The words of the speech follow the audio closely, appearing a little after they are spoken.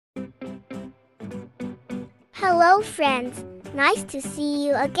Hello friends, nice to see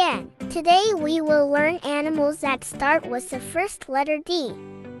you again. Today we will learn animals that start with the first letter D.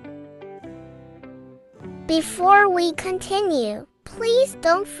 Before we continue, please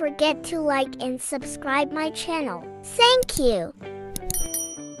don't forget to like and subscribe my channel. Thank you.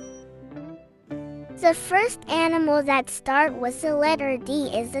 The first animal that starts with the letter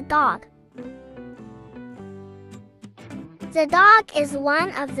D is a dog. The dog is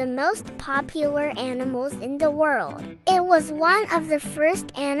one of the most popular animals in the world. It was one of the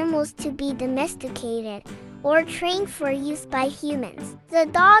first animals to be domesticated or trained for use by humans. The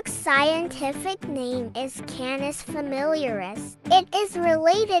dog's scientific name is Canis familiaris. It is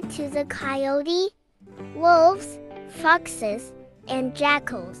related to the coyote, wolves, foxes, and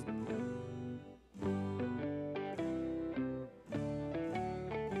jackals.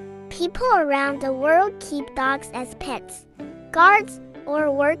 People around the world keep dogs as pets, guards,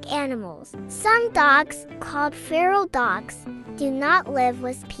 or work animals. Some dogs, called feral dogs, do not live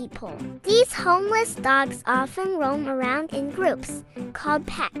with people. These homeless dogs often roam around in groups, called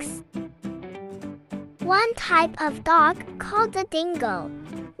packs. One type of dog, called the dingo,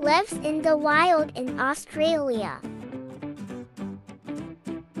 lives in the wild in Australia.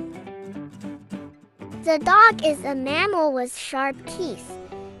 The dog is a mammal with sharp teeth,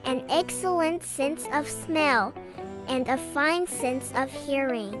 an excellent sense of smell, and a fine sense of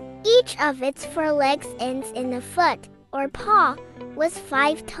hearing. Each of its four legs ends in a foot, or paw, with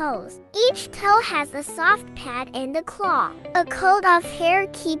 5 toes. Each toe has a soft pad and a claw. A coat of hair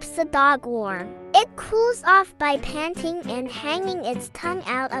keeps the dog warm. It cools off by panting and hanging its tongue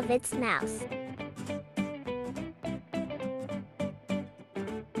out of its mouth.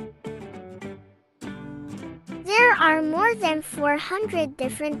 There are more than 400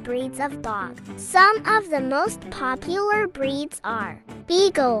 different breeds of dog. Some of the most popular breeds are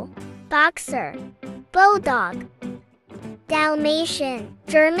Beagle, Boxer, Bulldog, Dalmatian,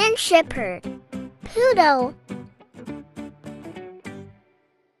 German Shepherd, Poodle.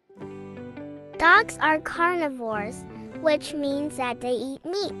 Dogs are carnivores, which means that they eat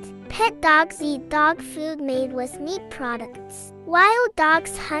meat. Pet dogs eat dog food made with meat products. Wild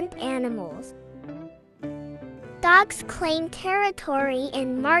dogs hunt animals. Dogs claim territory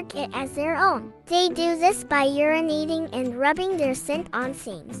and mark it as their own. They do this by urinating and rubbing their scent on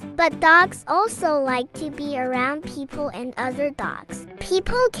things. But dogs also like to be around people and other dogs.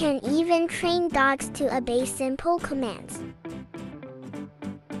 People can even train dogs to obey simple commands.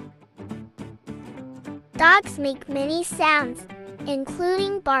 Dogs make many sounds,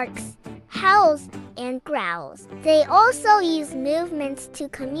 including barks, howls, and growls. They also use movements to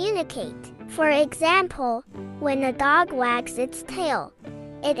communicate. For example, when a dog wags its tail,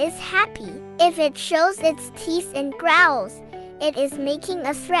 it is happy. If it shows its teeth and growls, it is making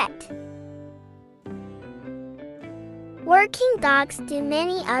a threat. Working dogs do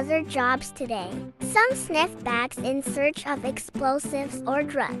many other jobs today. Some sniff bags in search of explosives or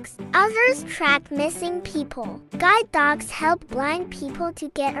drugs. Others track missing people. Guide dogs help blind people to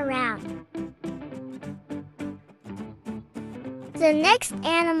get around. The next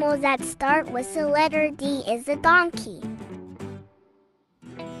animal that starts with the letter D is a donkey.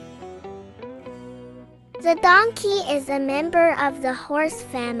 The donkey is a member of the horse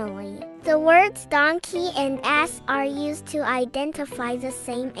family. The words donkey and ass are used to identify the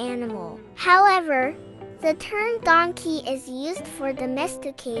same animal. However, the term donkey is used for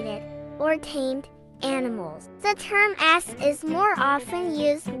domesticated or tamed animals. The term ass is more often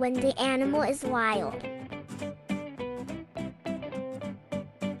used when the animal is wild.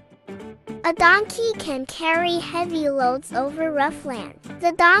 A donkey can carry heavy loads over rough land.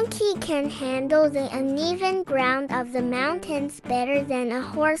 The donkey can handle the uneven ground of the mountains better than a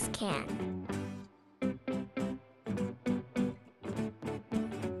horse can.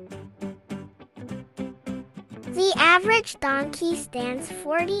 The average donkey stands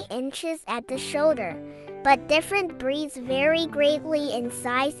 40 inches at the shoulder, but different breeds vary greatly in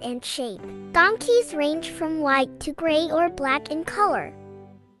size and shape. Donkeys range from white to gray or black in color.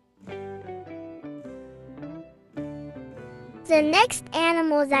 The next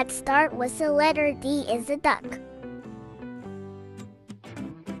animal that starts with the letter D is a duck.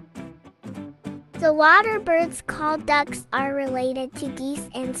 The water birds called ducks are related to geese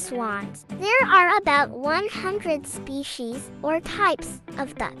and swans. There are about 100 species or types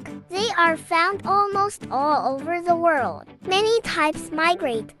of duck. They are found almost all over the world. Many types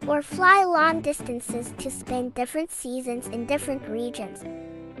migrate or fly long distances to spend different seasons in different regions.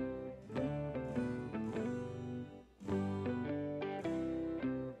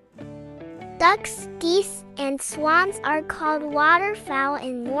 Ducks, geese, and swans are called waterfowl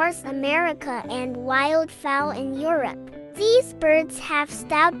in North America and wildfowl in Europe. These birds have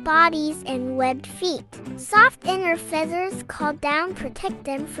stout bodies and webbed feet. Soft inner feathers called down protect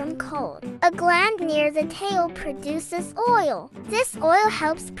them from cold. A gland near the tail produces oil. This oil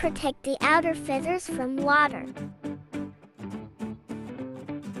helps protect the outer feathers from water.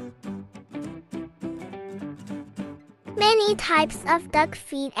 Many types of duck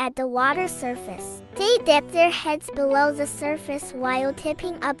feed at the water surface. They dip their heads below the surface while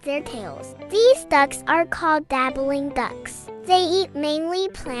tipping up their tails. These ducks are called dabbling ducks. They eat mainly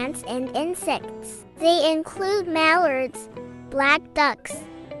plants and insects. They include mallards, black ducks,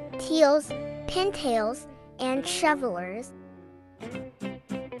 teals, pintails, and shovelers.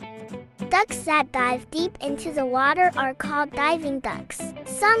 Ducks that dive deep into the water are called diving ducks.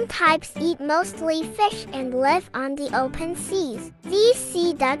 Some types eat mostly fish and live on the open seas. These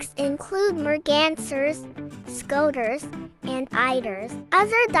sea ducks include mergansers, scoters, and eiders.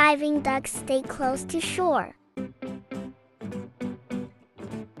 Other diving ducks stay close to shore.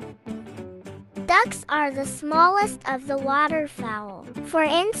 Ducks are the smallest of the waterfowl. For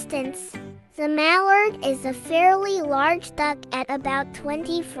instance, the mallard is a fairly large duck at about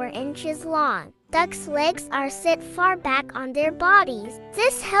 24 inches long. Ducks' legs are set far back on their bodies.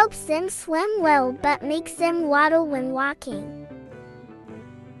 This helps them swim well but makes them waddle when walking.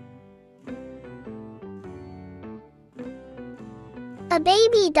 A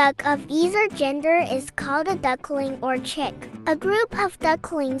baby duck of either gender is called a duckling or chick. A group of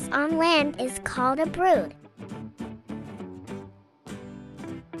ducklings on land is called a brood.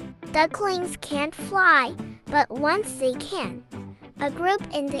 Ducklings can't fly, but once they can. A group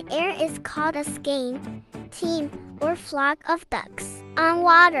in the air is called a skein, team, or flock of ducks. On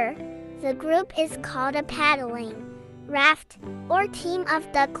water, the group is called a paddling, raft, or team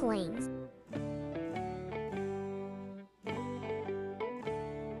of ducklings.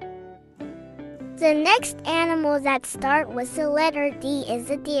 The next animal that starts with the letter D is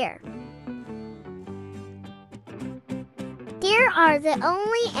a deer. Deer are the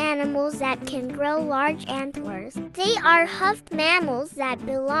only animals that can grow large antlers. They are hoofed mammals that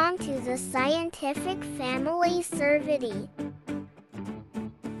belong to the scientific family Cervidae.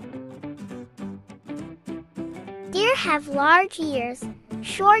 Deer have large ears,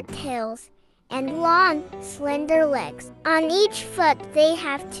 short tails, and long, slender legs. On each foot, they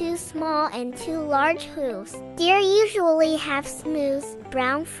have 2 small and 2 large hooves. Deer usually have smooth,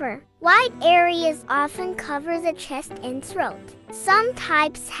 brown fur. White areas often cover the chest and throat. Some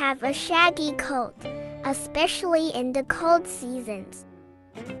types have a shaggy coat, especially in the cold seasons.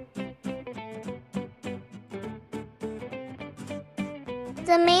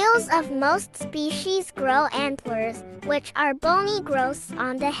 The males of most species grow antlers, which are bony growths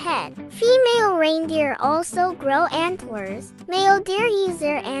on the head. Female reindeer also grow antlers. Male deer use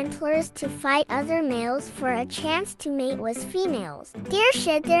their antlers to fight other males for a chance to mate with females. Deer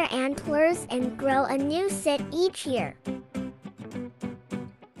shed their antlers and grow a new set each year.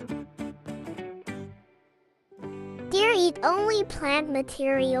 Deer eat only plant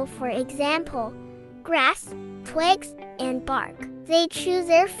material, for example, grass, twigs, and bark. They chew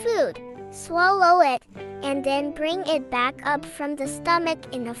their food, swallow it, and then bring it back up from the stomach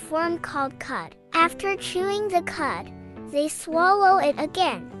in a form called cud. After chewing the cud, they swallow it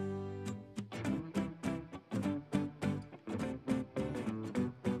again.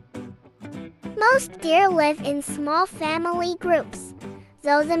 Most deer live in small family groups,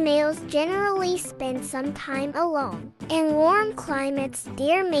 though the males generally spend some time alone. In warm climates,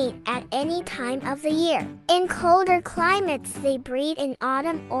 deer mate at any time of the year. In colder climates, they breed in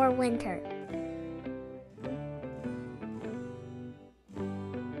autumn or winter.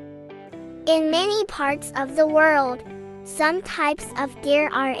 In many parts of the world, some types of deer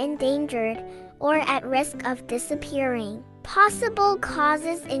are endangered or at risk of disappearing. Possible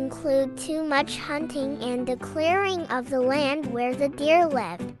causes include too much hunting and the clearing of the land where the deer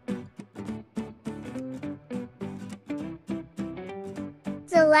lived.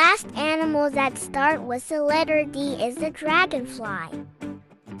 The last animal that starts with the letter D is the dragonfly.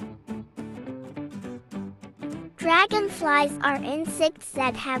 Dragonflies are insects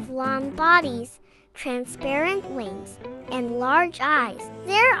that have long bodies, transparent wings, and large eyes.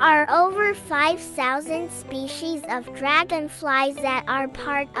 There are over 5,000 species of dragonflies that are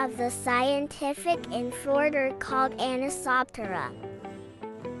part of the scientific infraorder called Anisoptera.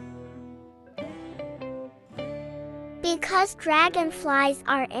 Because dragonflies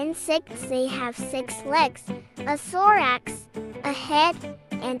are insects, they have 6 legs, a thorax, a head,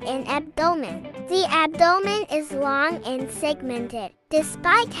 and an abdomen. The abdomen is long and segmented.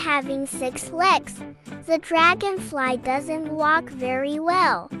 Despite having 6 legs, the dragonfly doesn't walk very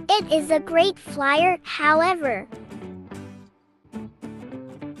well. It is a great flyer, however.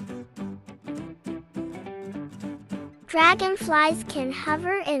 Dragonflies can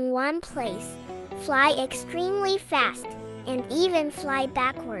hover in one place, fly extremely fast, and even fly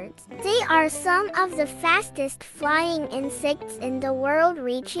backwards. They are some of the fastest flying insects in the world,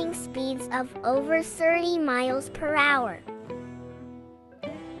 reaching speeds of over 30 miles per hour.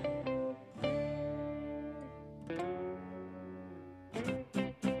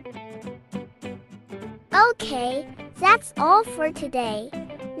 Okay, that's all for today.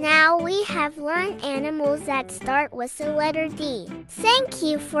 Now we have learned animals that start with the letter D. Thank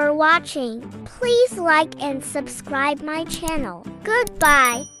you for watching. Please like and subscribe my channel.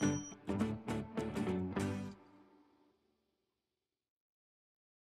 Goodbye.